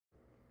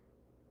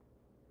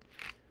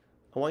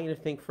I want you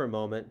to think for a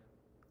moment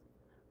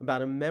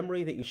about a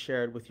memory that you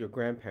shared with your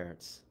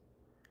grandparents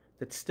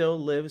that still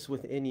lives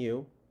within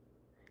you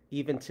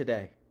even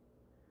today.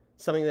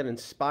 Something that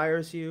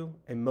inspires you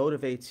and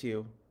motivates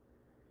you,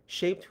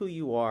 shaped who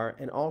you are,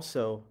 and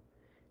also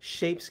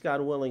shapes,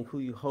 God willing, who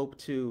you hope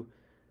to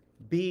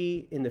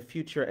be in the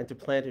future and to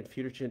plant in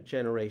future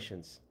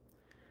generations.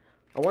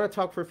 I want to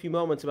talk for a few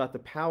moments about the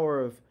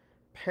power of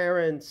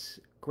parents,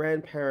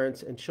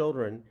 grandparents, and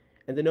children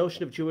and the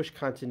notion of Jewish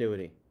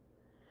continuity.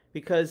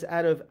 Because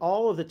out of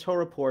all of the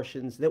Torah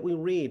portions that we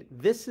read,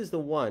 this is the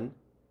one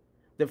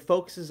that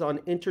focuses on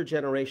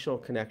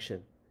intergenerational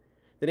connection.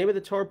 The name of the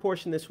Torah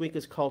portion this week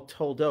is called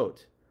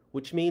Toldot,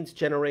 which means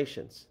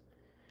generations.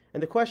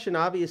 And the question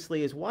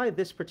obviously is, why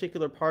this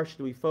particular parsha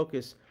do we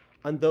focus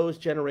on those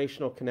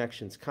generational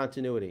connections,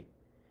 continuity?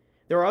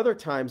 There are other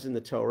times in the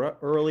Torah,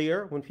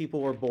 earlier when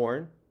people were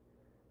born,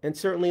 and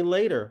certainly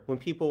later when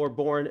people were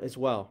born as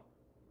well.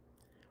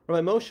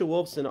 Rabbi Moshe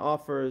Wolfson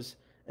offers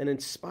an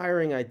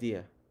inspiring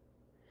idea.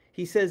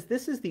 He says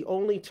this is the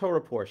only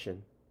Torah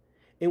portion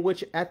in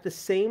which at the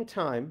same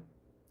time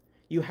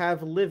you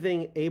have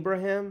living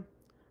Abraham,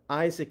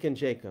 Isaac, and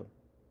Jacob.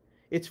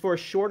 It's for a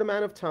short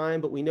amount of time,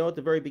 but we know at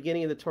the very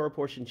beginning of the Torah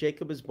portion,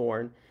 Jacob is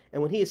born,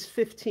 and when he is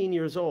 15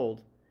 years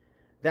old,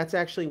 that's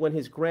actually when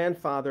his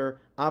grandfather,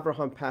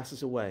 Abraham,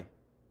 passes away.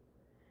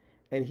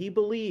 And he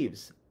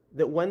believes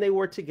that when they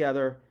were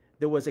together,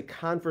 there was a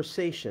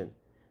conversation,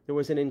 there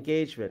was an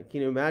engagement.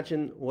 Can you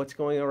imagine what's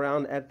going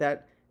around at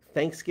that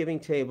Thanksgiving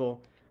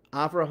table?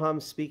 Abraham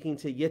speaking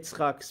to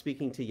Yitzchak,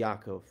 speaking to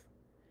Yaakov.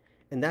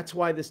 And that's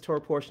why this Torah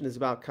portion is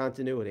about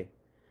continuity.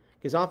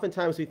 Because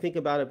oftentimes we think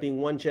about it being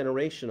one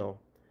generational,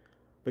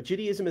 but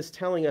Judaism is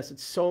telling us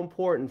it's so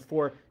important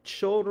for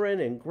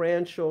children and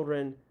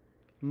grandchildren,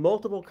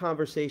 multiple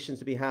conversations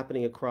to be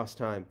happening across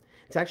time.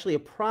 It's actually a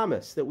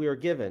promise that we are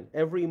given.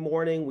 Every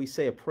morning we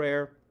say a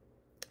prayer,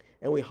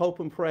 and we hope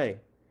and pray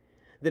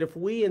that if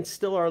we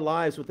instill our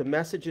lives with the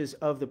messages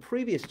of the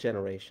previous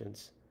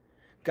generations,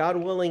 God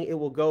willing, it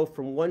will go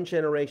from one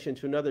generation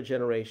to another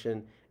generation,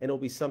 and it'll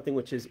be something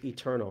which is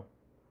eternal.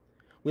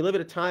 We live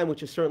at a time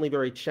which is certainly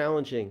very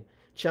challenging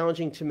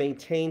to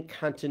maintain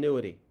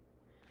continuity.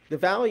 The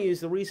values,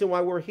 the reason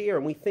why we're here,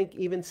 and we think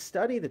even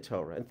study the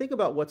Torah and think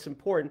about what's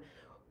important,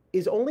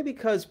 is only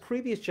because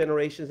previous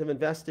generations have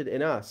invested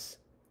in us.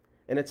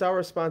 And it's our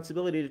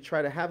responsibility to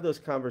try to have those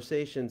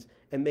conversations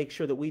and make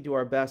sure that we do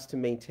our best to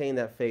maintain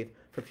that faith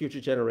for future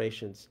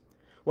generations.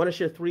 I want to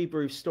share three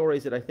brief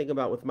stories that I think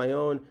about with my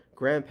own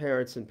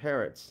grandparents and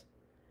parents.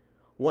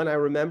 One I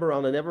remember,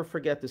 I'll never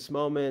forget this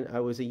moment. I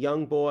was a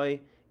young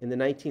boy in the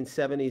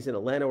 1970s in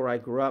Atlanta where I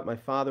grew up. My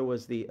father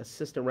was the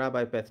assistant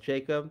rabbi at Beth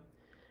Jacob.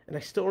 And I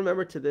still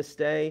remember to this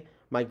day,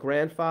 my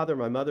grandfather,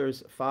 my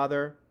mother's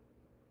father,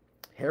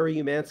 Harry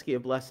Umansky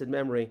of blessed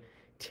memory,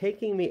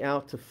 taking me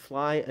out to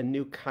fly a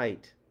new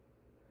kite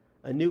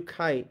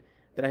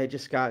that I had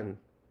just gotten.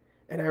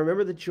 And I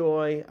remember the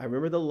joy, I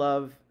remember the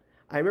love.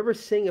 I remember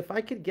seeing if I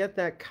could get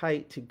that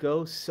kite to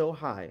go so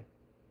high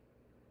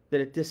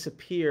that it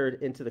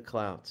disappeared into the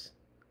clouds.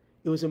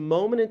 It was a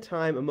moment in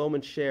time, a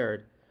moment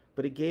shared,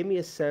 but it gave me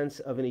a sense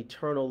of an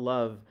eternal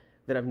love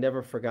that I've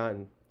never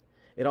forgotten.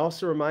 It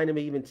also reminded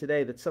me even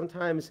today that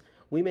sometimes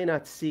we may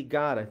not see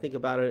God. I think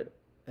about it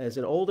as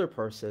an older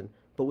person,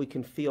 but we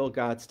can feel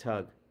God's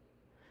tug.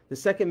 The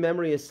second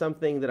memory is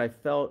something that I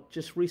felt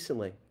just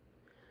recently.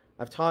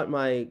 I've taught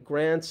my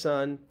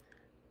grandson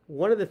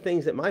one of the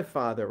things that my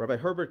father, Rabbi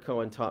Herbert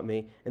Cohen, taught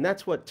me, and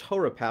that's what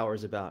Torah power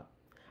is about.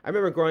 I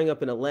remember growing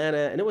up in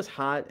Atlanta, and it was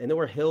hot, and there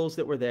were hills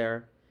that were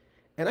there,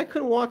 and I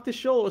couldn't walk the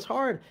shul. It was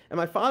hard. And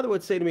my father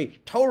would say to me,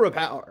 Torah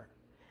power.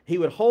 He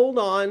would hold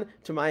on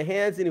to my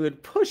hands, and he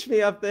would push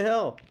me up the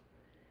hill.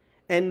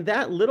 And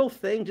that little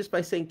thing, just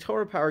by saying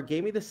Torah power,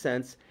 gave me the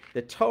sense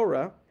that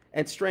Torah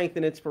and strength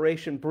and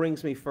inspiration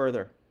brings me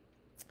further.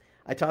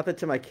 I taught that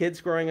to my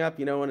kids growing up,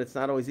 when it's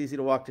not always easy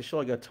to walk to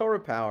shul. I go, Torah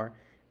power.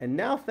 And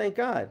now, thank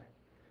God.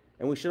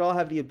 And we should all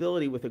have the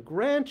ability with a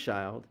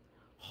grandchild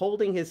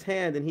holding his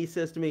hand, and he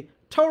says to me,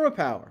 Torah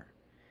power.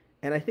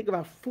 And I think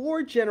about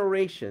 4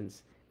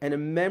 generations and a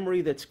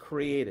memory that's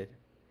created.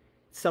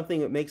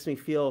 Something that makes me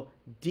feel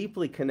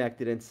deeply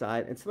connected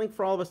inside, and something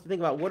for all of us to think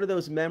about, what are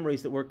those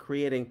memories that we're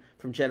creating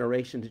from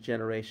generation to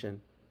generation?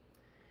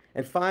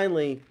 And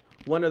finally,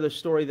 one other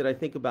story that I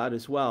think about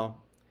as well,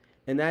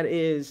 and that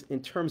is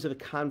in terms of the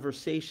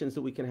conversations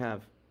that we can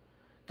have.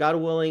 God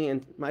willing,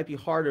 and it might be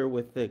harder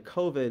with the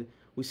COVID,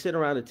 we sit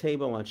around a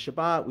table on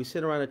Shabbat, we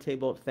sit around a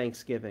table at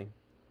Thanksgiving.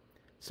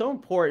 So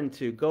important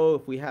to go,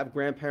 if we have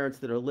grandparents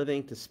that are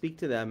living, to speak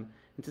to them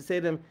and to say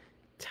to them,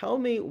 tell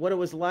me what it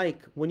was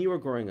like when you were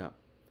growing up.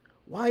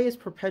 Why is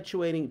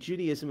perpetuating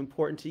Judaism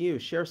important to you?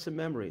 Share some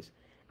memories,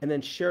 and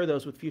then share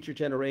those with future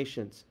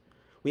generations.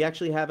 We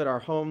actually have at our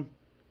home,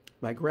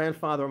 my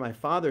grandfather on my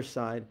father's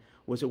side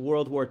was a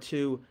World War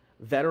II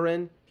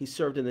veteran. He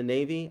served in the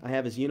Navy. I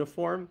have his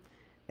uniform.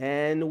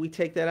 And we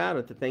take that out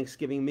at the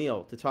Thanksgiving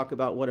meal to talk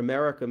about what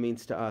America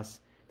means to us,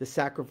 the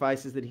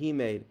sacrifices that he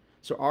made,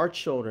 so our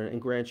children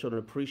and grandchildren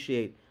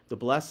appreciate the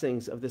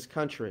blessings of this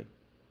country.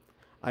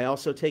 I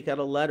also take out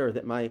a letter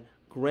that my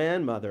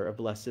grandmother of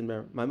blessed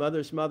memory, my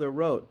mother's mother,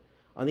 wrote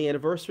on the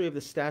anniversary of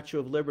the Statue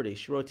of Liberty.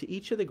 She wrote to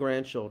each of the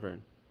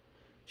grandchildren.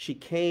 She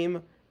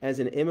came as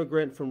an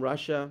immigrant from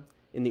Russia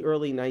in the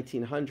early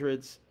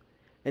 1900s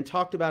and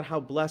talked about how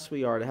blessed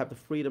we are to have the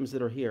freedoms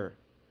that are here.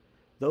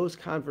 Those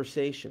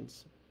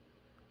conversations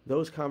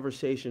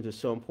are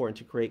so important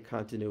to create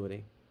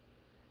continuity.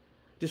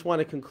 Just want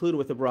to conclude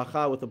with a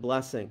bracha, with a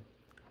blessing.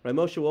 Rabbi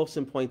Moshe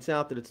Wolfson points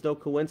out that it's no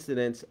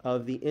coincidence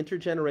of the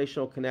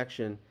intergenerational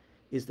connection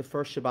is the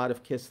first Shabbat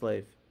of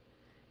Kislev.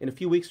 In a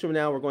few weeks from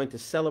now, we're going to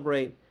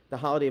celebrate the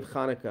holiday of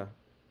Hanukkah.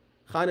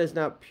 Hanukkah is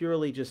not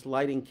purely just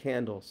lighting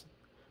candles,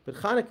 but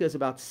Hanukkah is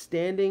about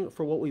standing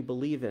for what we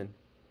believe in.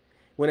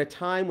 When a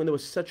time when there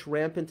was such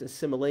rampant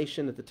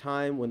assimilation, at the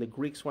time when the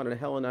Greeks wanted to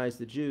Hellenize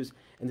the Jews,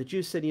 and the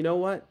Jews said, you know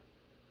what?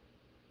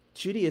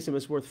 Judaism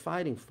is worth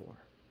fighting for.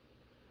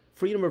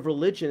 Freedom of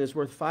religion is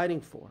worth fighting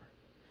for.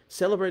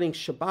 Celebrating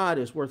Shabbat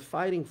is worth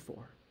fighting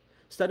for.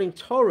 Studying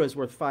Torah is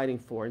worth fighting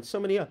for, and so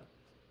many others.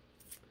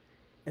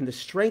 And the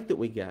strength that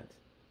we get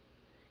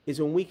is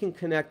when we can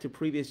connect to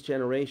previous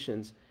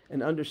generations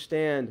and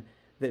understand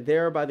that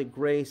there, by the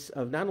grace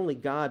of not only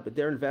God, but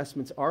their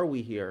investments, are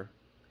we here.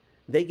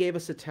 They gave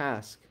us a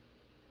task,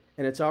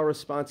 and it's our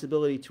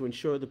responsibility to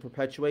ensure the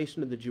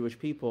perpetuation of the Jewish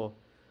people.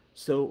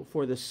 So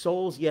for the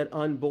souls yet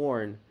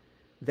unborn,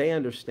 they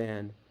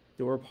understand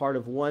that we're part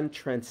of one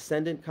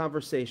transcendent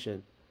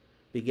conversation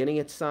beginning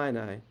at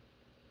Sinai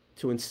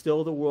to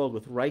instill the world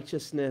with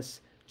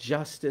righteousness,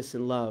 justice,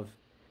 and love,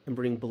 and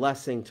bring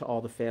blessing to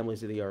all the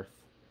families of the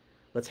earth.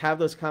 Let's have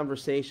those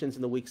conversations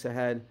in the weeks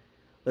ahead.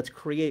 Let's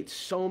create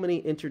so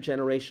many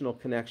intergenerational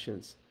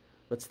connections.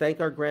 Let's thank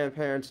our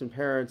grandparents and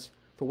parents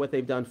for what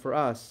they've done for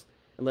us,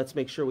 and let's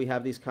make sure we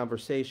have these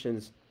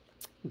conversations,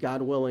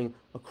 God willing,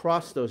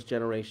 across those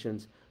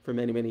generations for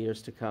many, many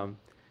years to come.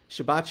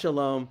 Shabbat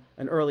Shalom,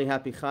 an early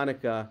happy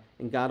Hanukkah,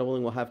 and God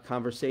willing, we'll have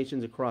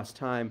conversations across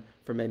time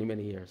for many,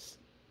 many years.